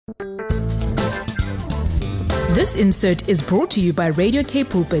This insert is brought to you by Radio K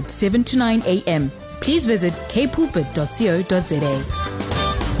Pulpit 7 to 9 a.m. Please visit kpulpit.co.za.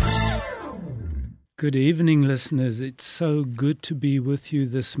 Good evening, listeners. It's so good to be with you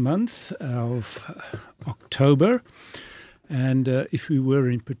this month of October. And if we were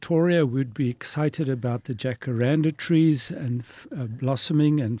in Pretoria, we'd be excited about the jacaranda trees and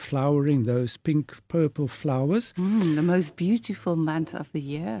blossoming and flowering, those pink-purple flowers. The most beautiful month of the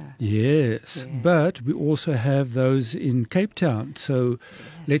year. Yes, but we also have those in Cape Town. So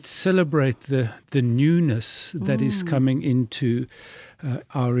let's celebrate the newness that is coming into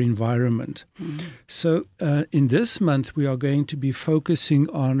our environment. So in this month, we are going to be focusing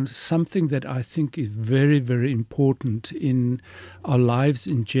on something that I think is very, very important in our lives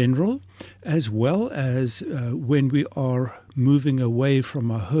in general, as well as when we are moving away from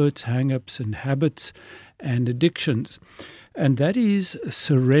our hurts, hang-ups, and habits and addictions. And that is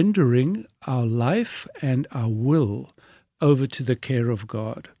surrendering our life and our will over to the care of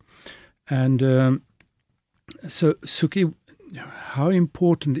God. And so, Suki, how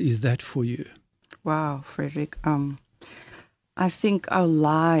important is that for you? Wow, Frederick. I think our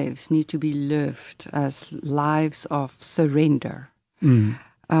lives need to be lived as lives of surrender.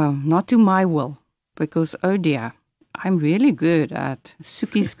 Not to my will, because, oh dear, I'm really good at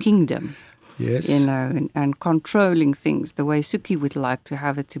Suki's kingdom. Yes. And controlling things the way Suki would like to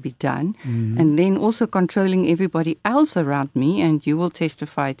have it to be done. And then also controlling everybody else around me, and you will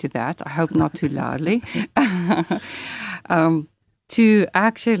testify to that. I hope not too loudly. To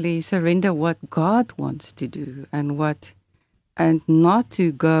actually surrender what God wants to do and not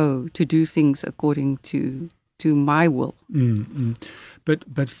to go to do things according to my will.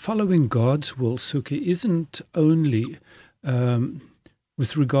 But following God's will, Suki, isn't only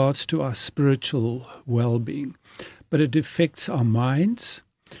with regards to our spiritual well-being, but it affects our minds,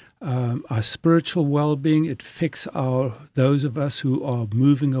 our spiritual well-being. It affects those of us who are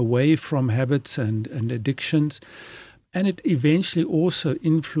moving away from habits and addictions. And it eventually also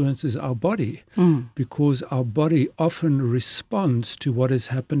influences our body, because our body often responds to what is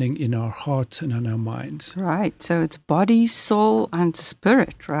happening in our hearts and in our minds. Right. So it's body, soul, and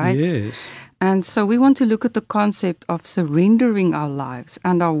spirit, right? Yes. And so we want to look at the concept of surrendering our lives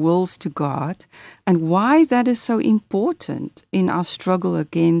and our wills to God, and why that is so important in our struggle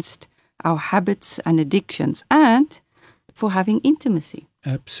against our habits and addictions, and for having intimacy.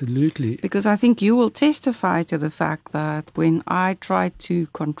 Absolutely. Because I think you will testify to the fact that when I try to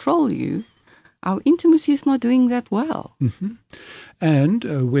control you, our intimacy is not doing that well.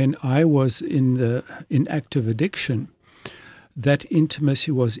 And when I was in active addiction, that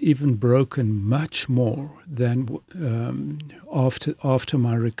intimacy was even broken much more than after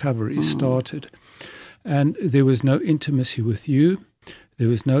my recovery started. And there was no intimacy with you. There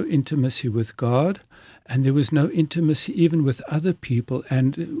was no intimacy with God. And there was no intimacy even with other people.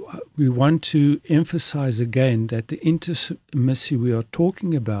 And we want to emphasize again that the intimacy we are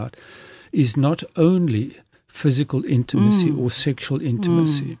talking about is not only physical intimacy or sexual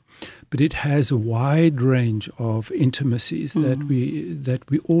intimacy, but it has a wide range of intimacies that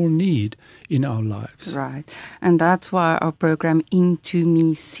we all need in our lives. Right. And that's why our program Into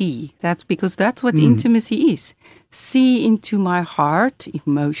Me See. That's because that's what intimacy is. See into my heart,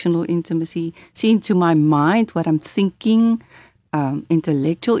 emotional intimacy. See into my mind, what I'm thinking,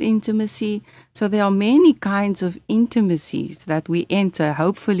 intellectual intimacy. So there are many kinds of intimacies that we enter,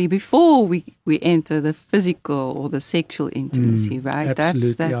 hopefully, before we enter the physical or the sexual intimacy, right?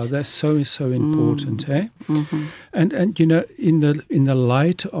 Absolutely. That's so important, eh? And you know, in the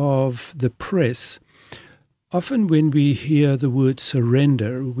light of the press, often when we hear the word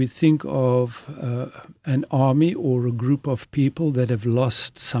surrender, we think of an army or a group of people that have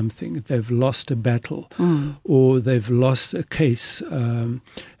lost something. They've lost a battle or they've lost a case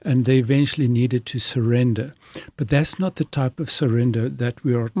and they eventually needed to surrender. But that's not the type of surrender that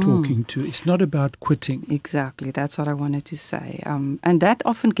we are talking to. It's not about quitting. Exactly. That's what I wanted to say. And that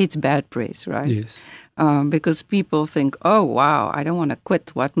often gets bad press, right? Yes. Because people think, oh, wow, I don't want to quit.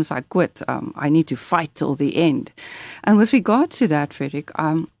 What must I quit? I need to fight till the end. And with regards to that, Frederick,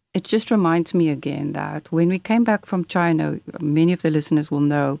 it just reminds me again that when we came back from China, many of the listeners will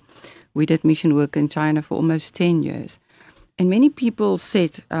know we did mission work in China for almost 10 years. And many people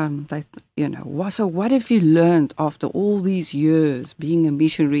said, so what have you learned after all these years being a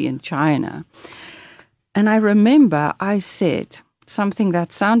missionary in China? And I remember I said something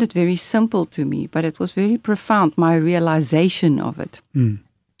that sounded very simple to me, but it was very profound. My realization of it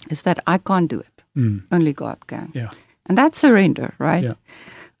is that I can't do it. Only God can. Yeah. And that's surrender, right? Yeah.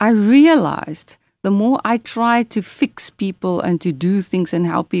 I realized the more I tried to fix people and to do things and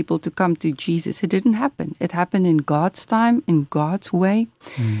help people to come to Jesus, it didn't happen. It happened in God's time, in God's way.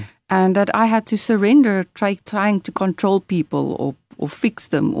 And that I had to surrender, trying to control people or fix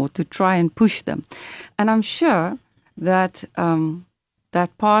them or to try and push them. And I'm sure that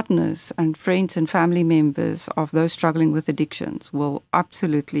that partners and friends and family members of those struggling with addictions will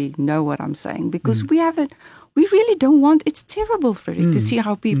absolutely know what I'm saying, because we really don't want, it's terrible, Frederick, to see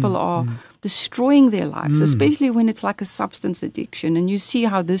how people are destroying their lives, especially when it's like a substance addiction and you see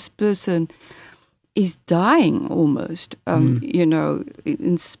how this person is dying almost,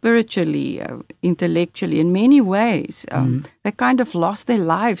 spiritually, intellectually, in many ways. They kind of lost their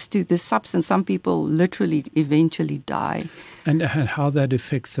lives to this substance. Some people literally eventually die. And how that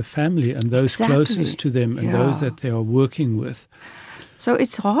affects the family and those closest to them and those that they are working with. So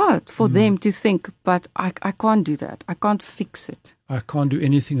it's hard for them to think, but I can't do that. I can't fix it. I can't do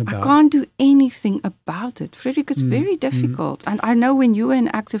anything about it. I can't do anything about it. Frederick, it's very difficult. And I know when you were in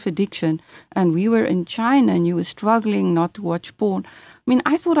active addiction and we were in China and you were struggling not to watch porn, I mean,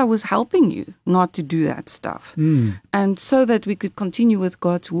 I thought I was helping you not to do that stuff. And so that we could continue with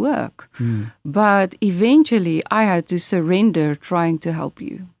God's work. But eventually I had to surrender trying to help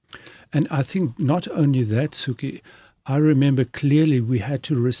you. And I think not only that, Suki, I remember clearly we had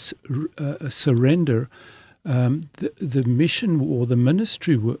to surrender the mission or the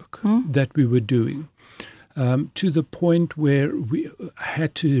ministry work that we were doing to the point where we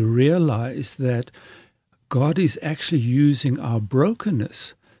had to realize that God is actually using our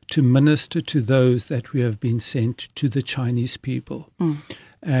brokenness to minister to those that we have been sent to the Chinese people.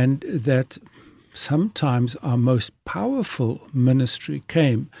 And that sometimes our most powerful ministry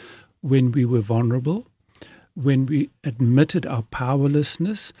came when we were vulnerable, when we admitted our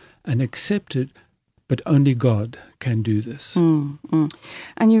powerlessness and accepted, but only God can do this. And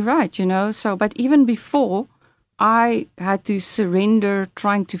you're right, but even before I had to surrender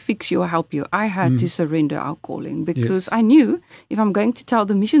trying to fix you or help you, I had to surrender our calling, because I knew if I'm going to tell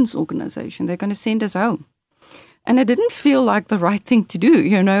the missions organization, they're going to send us home. And it didn't feel like the right thing to do,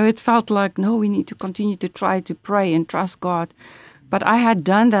 It felt like, no, we need to continue to try to pray and trust God. But I had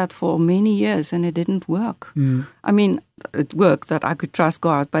done that for many years and it didn't work. I mean, it worked that I could trust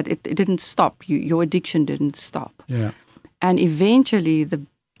God, but it didn't stop. Your addiction didn't stop. Yeah. And eventually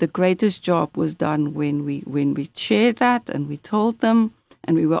the greatest job was done when we shared that and we told them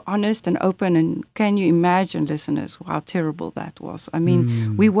and we were honest and open. And can you imagine, listeners, how terrible that was? I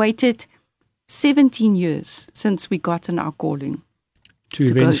mean, we waited 17 years since we gotten our calling to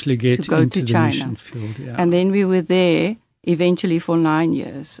eventually get into the China. mission field. Yeah. And then we were there eventually for 9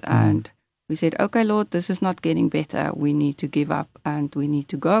 years. And we said, okay, Lord, this is not getting better. We need to give up and we need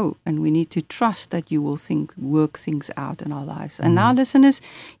to go. And we need to trust that you will work things out in our lives. And now, listeners,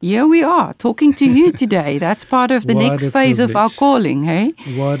 here we are talking to you today. That's part of the next phase of our calling, hey?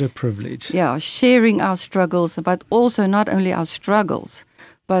 What a privilege. Yeah, sharing our struggles, but also not only our struggles,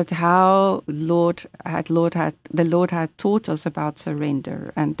 but how the Lord had taught us about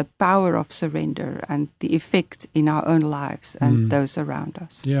surrender and the power of surrender and the effect in our own lives and those around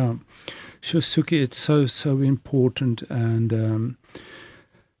us. Yeah, sure, Suki, it's so important. And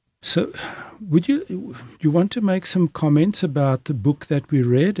so, would you want to make some comments about the book that we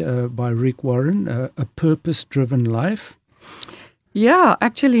read by Rick Warren, A Purpose-Driven Life? Yeah,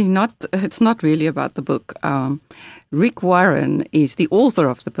 actually, it's not really about the book. Rick Warren is the author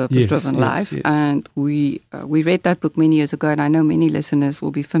of The Purpose-Driven Life, and we read that book many years ago, and I know many listeners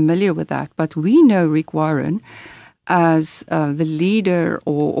will be familiar with that. But we know Rick Warren as the leader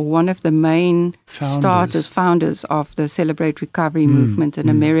or one of the main founders of the Celebrate Recovery movement in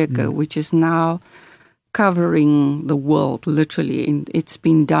America, which is now covering the world, literally. It's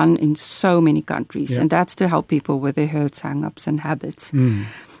been done in so many countries, and that's to help people with their hurts, hang-ups, and habits.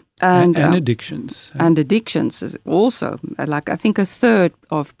 And addictions. And addictions is also. Like, I think a third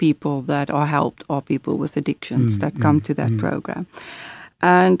of people that are helped are people with addictions that come to that program.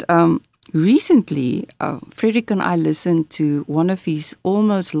 And recently, Frederick and I listened to one of his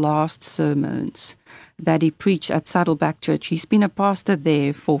almost last sermons that he preached at Saddleback Church. He's been a pastor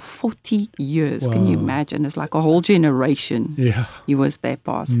there for 40 years. Wow. Can you imagine? It's like a whole generation. Yeah. He was their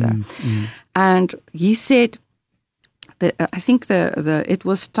pastor. And he said, I think it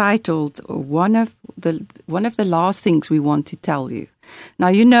was titled one of the last things we want to tell you.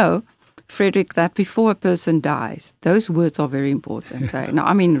 Now, Frederick, that before a person dies, those words are very important. Right? Now,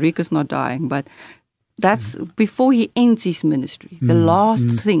 I mean, Rick is not dying, but that's before he ends his ministry. The last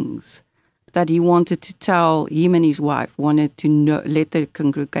things that he wanted to tell him and his wife, wanted to let the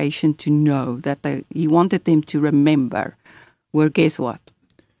congregation to know that he wanted them to remember were, guess what?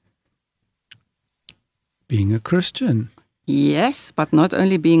 Being a Christian. Yes, but not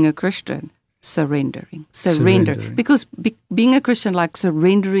only being a Christian, surrender. Because being a Christian, like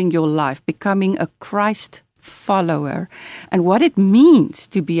surrendering your life, becoming a Christ follower, and what it means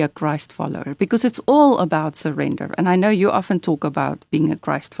to be a Christ follower, because it's all about surrender. And I know you often talk about being a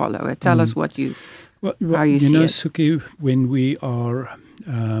Christ follower. Tell us what you, how you see know, it. Suki, when we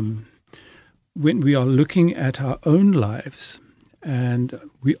are looking at our own lives, and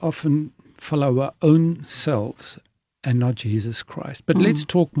we often follow our own selves and not Jesus Christ. But let's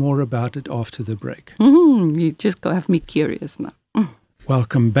talk more about it after the break. You just have me curious now.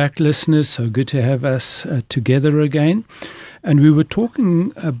 Welcome back, listeners. So good to have us together again. And we were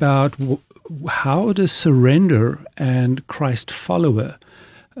talking about how does surrender and Christ follower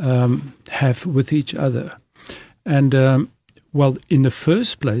have with each other. And, well, in the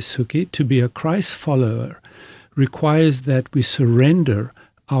first place, Suki, to be a Christ follower requires that we surrender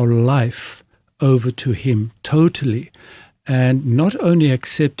our life over to Him totally, and not only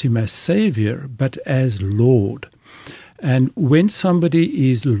accept Him as Savior, but as Lord. And when somebody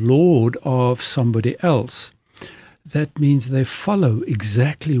is Lord of somebody else, that means they follow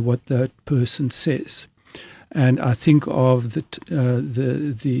exactly what that person says. And I think of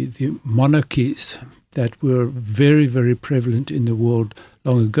the monarchies that were very, very prevalent in the world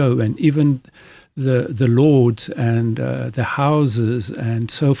long ago, and even the lords and the houses and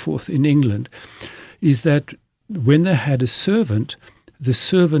so forth in England, is that when they had a servant, the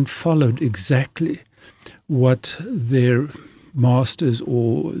servant followed exactly what their masters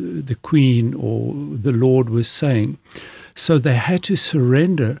or the queen or the lord was saying. So they had to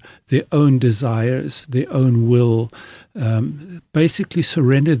surrender their own desires, their own will, basically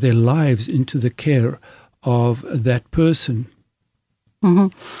surrender their lives into the care of that person.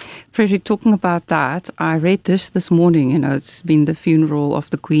 Frederick, talking about that, I read this morning. It's been the funeral of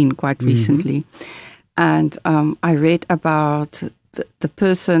the Queen quite recently. And I read about the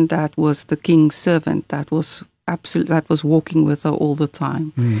person that was the king's servant, that was walking with her all the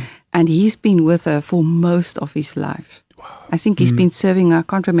time. And he's been with her for most of his life. Wow. I think he's been serving her, I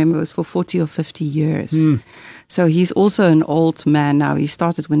can't remember, it was for 40 or 50 years. So he's also an old man now. He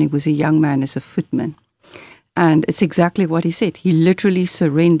started when he was a young man as a footman. And it's exactly what he said. He literally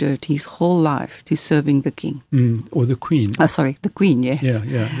surrendered his whole life to serving the king. Or the queen. Oh, sorry, the queen, yes.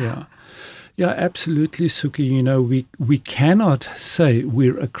 Yeah, absolutely, Suki. We cannot say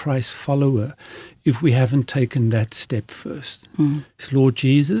we're a Christ follower if we haven't taken that step first. It's, Lord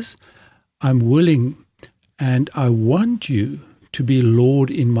Jesus, I'm willing and I want you to be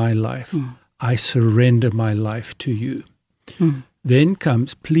Lord in my life. I surrender my life to you. Then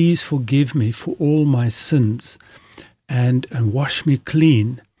comes, please forgive me for all my sins and wash me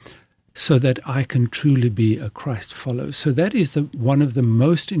clean so that I can truly be a Christ follower. So that is one of the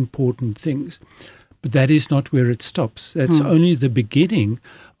most important things. But that is not where it stops. That's only the beginning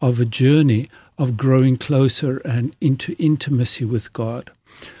of a journey of growing closer and into intimacy with God.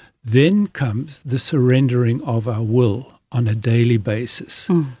 Then comes the surrendering of our will on a daily basis.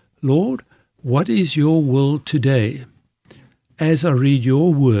 Lord, what is your will today? As I read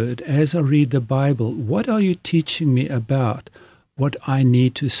your word, as I read the Bible, what are you teaching me about what I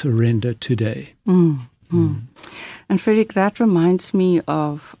need to surrender today? And Frederick, that reminds me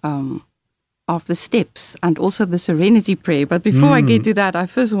of the steps and also the serenity prayer. But before I get to that, I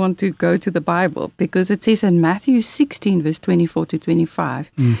first want to go to the Bible, because it says in Matthew 16, verse 24 to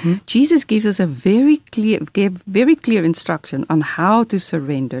 25, Jesus gives us a very clear instruction on how to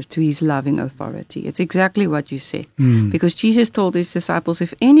surrender to His loving authority. It's exactly what you said. Because Jesus told His disciples,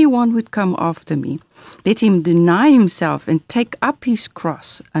 if anyone would come after me, let him deny himself and take up his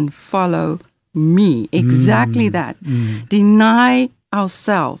cross and follow me. Exactly that. Deny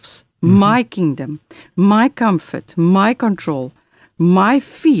ourselves. My kingdom, my comfort, my control, my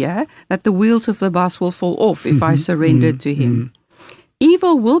fear that the wheels of the bus will fall off if I surrender to Him.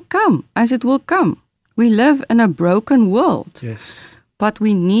 Evil will come as it will come. We live in a broken world. Yes. But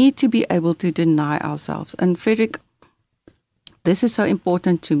we need to be able to deny ourselves. And Frederick, this is so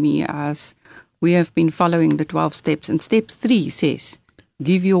important to me as we have been following the 12 steps. And step 3 says,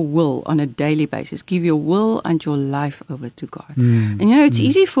 give your will on a daily basis. Give your will and your life over to God. And it's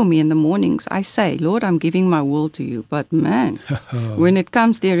easy for me in the mornings. I say, Lord, I'm giving my will to you. But man, when it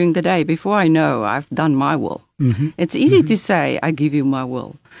comes during the day, before I know I've done my will, it's easy to say, I give you my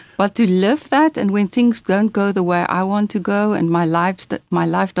will. But to live that, and when things don't go the way I want to go, and my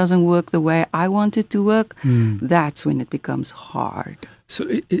life doesn't work the way I want it to work, that's when it becomes hard. So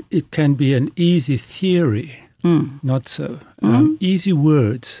it can be an easy theory. Not so. Easy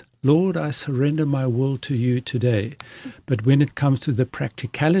words, Lord, I surrender my will to you today. But when it comes to the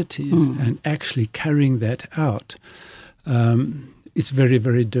practicalities and actually carrying that out, it's very,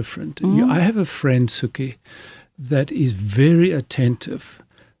 very different. I have a friend, Suki, that is very attentive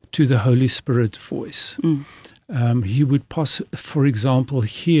to the Holy Spirit's voice. He would, for example,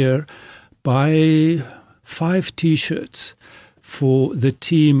 here buy 5 T-shirts for the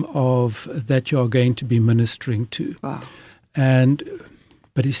team that you are going to be ministering to. Wow.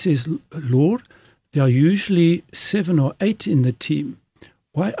 But he says, Lord, there are usually 7 or 8 in the team.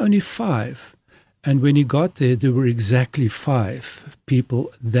 Why only 5? And when he got there were exactly 5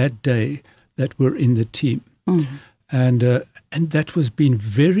 people that day that were in the team. And that was being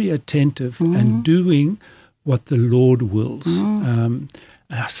very attentive and doing what the Lord wills.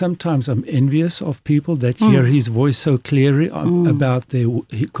 Sometimes I'm envious of people that hear his voice so clearly about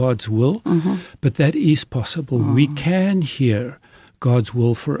God's will, but that is possible. We can hear God's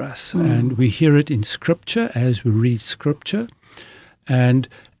will for us, and we hear it in Scripture as we read Scripture and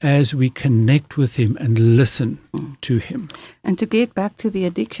as we connect with Him and listen to Him. And to get back to the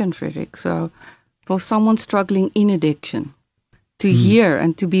addiction, Frederick, so for someone struggling in addiction, to hear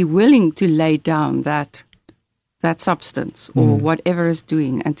and to be willing to lay down that substance or whatever is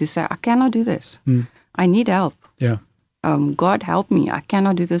doing, and to say, I cannot do this. I need help. Yeah. God help me. I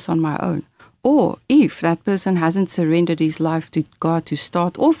cannot do this on my own. Or if that person hasn't surrendered his life to God to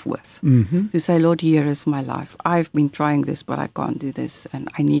start off with, to say, Lord, here is my life. I've been trying this, but I can't do this, and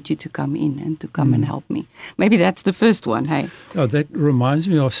I need you to come in and to come and help me. Maybe that's the first one, hey? Oh, that reminds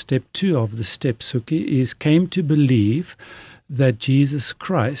me of step 2 of the steps, Suki, is came to believe that Jesus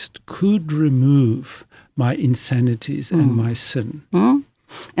Christ could remove my insanities and my sin.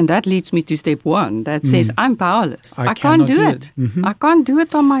 And that leads me to step 1 that says, I'm powerless. I can't cannot do it. I can't do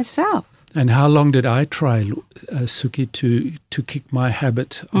it on myself. And how long did I try, Suki, to kick my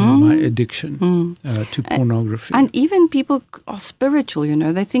habit, my addiction to pornography? And even people are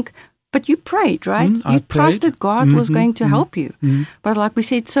spiritual, they think, but you prayed, right? You trusted God was going to help you. But like we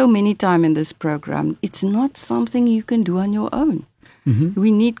said so many times in this program, it's not something you can do on your own.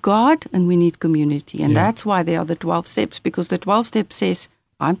 We need God and we need community. And that's why there are the 12 steps, because the 12 steps says,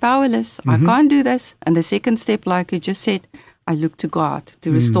 I'm powerless, I can't do this. And the second step, like you just said, I look to God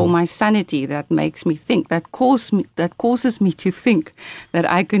to restore my sanity. That makes me think, that causes me to think that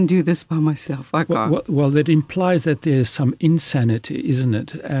I can do this by myself. I can't. Well, that implies that there's some insanity, isn't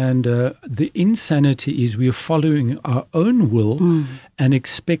it? And the insanity is we are following our own will and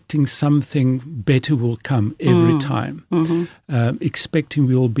expecting something better will come every time. Expecting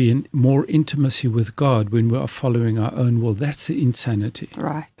we will be in more intimacy with God when we are following our own will. That's the insanity.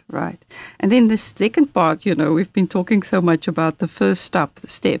 Right. And then the second part, we've been talking so much about the first step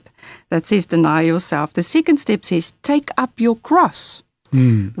that says deny yourself. The second step says take up your cross,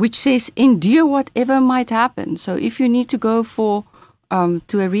 which says endure whatever might happen. So if you need to go to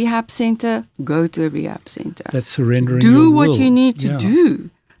a rehab center, go to a rehab center. That's surrendering your will. Do what you need to do.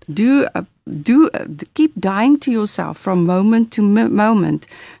 Keep dying to yourself from moment to moment,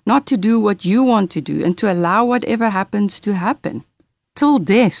 not to do what you want to do and to allow whatever happens to happen. Till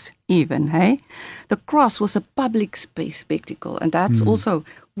death even, hey? The cross was a public space spectacle, and that's also,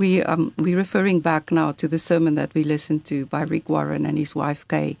 we're referring back now to the sermon that we listened to by Rick Warren and his wife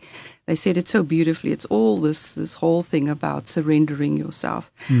Kay. They said it so beautifully. It's all this whole thing about surrendering yourself,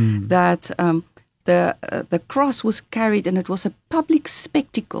 that the cross was carried and it was a public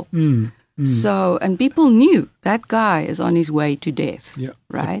spectacle. So, and people knew that guy is on his way to death,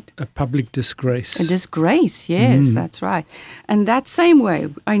 right? A public disgrace. A disgrace, yes, that's right. And that same way,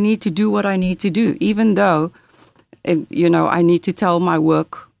 I need to do what I need to do, even though, I need to tell my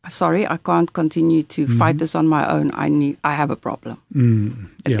work, sorry, I can't continue to fight this on my own. I have a problem.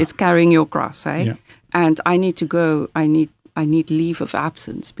 It's carrying your cross, eh? Yeah. And I need to go, I need leave of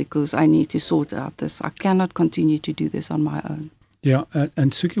absence because I need to sort out this. I cannot continue to do this on my own. Yeah,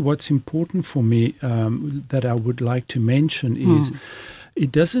 and Suki, what's important for me that I would like to mention is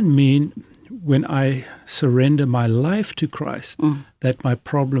it doesn't mean when I surrender my life to Christ that my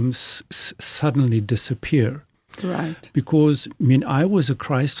problems suddenly disappear. Right. Because, I was a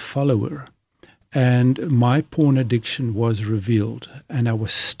Christ follower and my porn addiction was revealed and I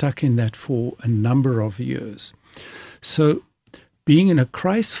was stuck in that for a number of years. So being a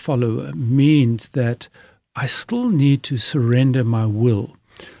Christ follower means that I still need to surrender my will.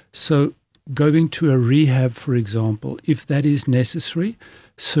 So going to a rehab, for example, if that is necessary,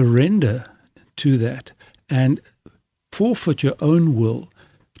 surrender to that and forfeit your own will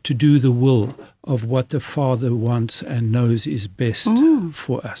to do the will of what the Father wants and knows is best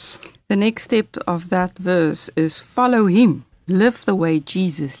for us. The next step of that verse is follow Him. Live the way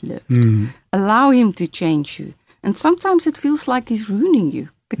Jesus lived. Allow him to change you. And sometimes it feels like he's ruining you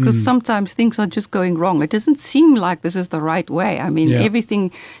because sometimes things are just going wrong. It doesn't seem like this is the right way. I mean,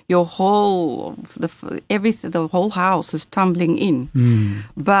 everything, the whole house is tumbling in.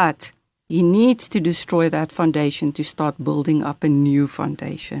 But he needs to destroy that foundation to start building up a new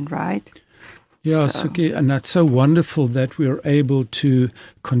foundation, right? Yeah, Suki, and that's so wonderful that we're able to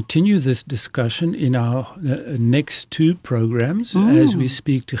continue this discussion in our next 2 programs as we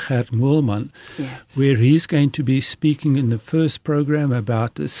speak to Gert Moelman, where he's going to be speaking in the first program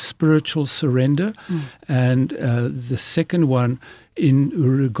about the spiritual surrender and the second one in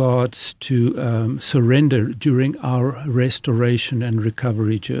regards to surrender during our restoration and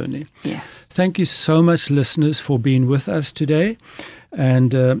recovery journey. Yeah. Thank you so much, listeners, for being with us today.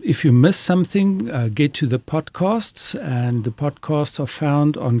 And if you missed something, get to the podcasts, and the podcasts are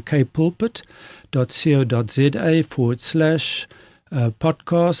found on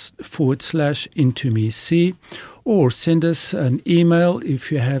kpulpit.co.za/podcast/IntoMeSee, or send us an email if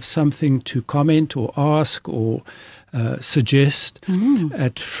you have something to comment or ask or suggest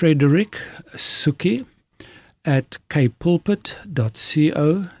at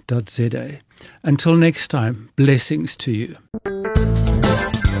frederick.suki@kpulpit.co.za. Until next time, blessings to you.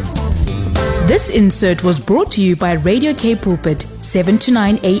 This insert was brought to you by Radio K Pulpit, 7 to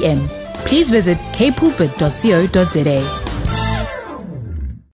 9 a.m. Please visit kpulpit.co.za.